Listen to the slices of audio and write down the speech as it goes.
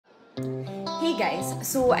Hey guys,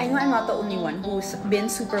 so I know I'm not the only one who's been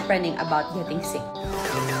super praying about getting sick.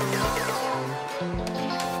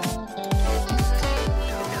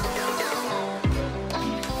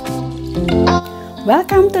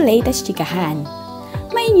 Welcome to latest chikahan.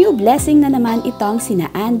 May new blessing na naman itong sina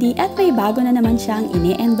Andi at may bago na naman siyang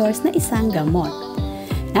ini-endorse na isang gamot.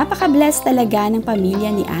 Napaka-blessed talaga ng pamilya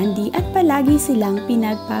ni Andi at palagi silang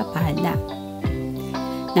pinagpapala.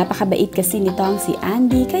 Napakabait kasi nitong si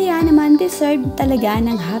Andi kaya naman deserve talaga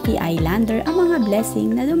ng Happy Islander ang mga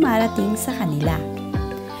blessing na dumarating sa kanila.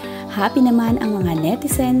 Happy naman ang mga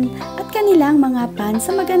netizen at kanilang mga fans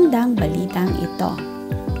sa magandang balitang ito.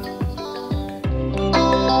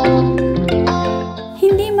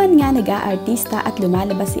 Hindi man nga nag-aartista at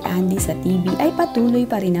lumalabas si Andi sa TV ay patuloy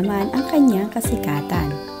pa rin naman ang kanyang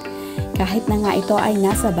kasikatan. Kahit na nga ito ay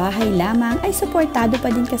nasa bahay lamang ay suportado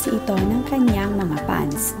pa din kasi ito ng kanyang mga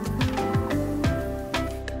fans.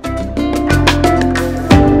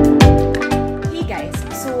 Hey guys,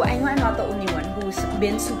 so I know I'm not the only one who's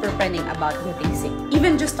been super praying about getting sick.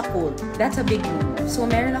 Even just a cold, that's a big no-no. So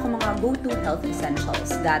meron ako mga go-to health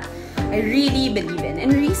essentials that I really believe in.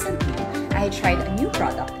 And recently, I tried a new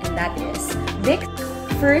product and that is Vicks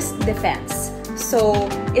First Defense. So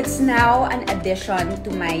it's now an addition to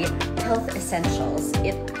my health essentials.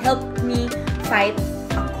 It helped me fight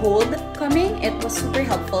a cold coming. It was super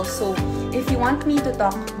helpful. So if you want me to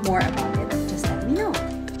talk more about it, just let me know.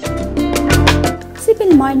 Si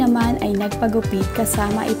Pilmar naman ay nagpagupit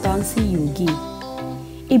kasama itong si Yugi.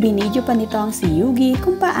 Ibinidyo pa nitong si Yugi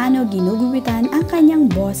kung paano ginugupitan ang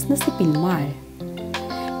kanyang boss na si Pilmar.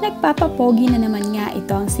 Nagpapapogi na naman nga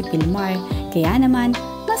itong si Pilmar, kaya naman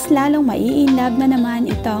mas lalong mai-inlove na naman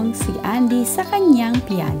itong si Andi sa kanyang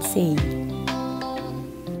fiancé.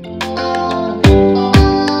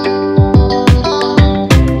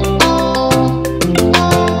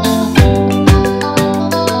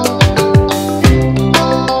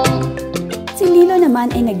 Si Lilo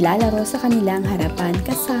naman ay naglalaro sa kanilang harapan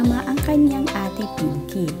kasama ang kanyang ate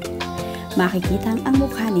Pinky. Makikitang ang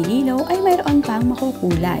mukha ni Lilo ay mayroon pang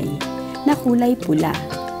makukulay na kulay pula.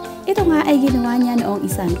 Ito nga ay ginawa niya noong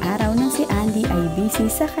isang araw nang si Andi ay busy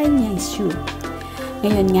sa kanyang shoot.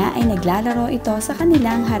 Ngayon nga ay naglalaro ito sa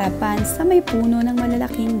kanilang harapan sa may puno ng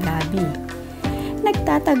malalaking gabi.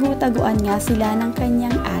 Nagtatago-taguan nga sila ng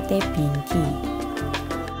kanyang ate Pinky.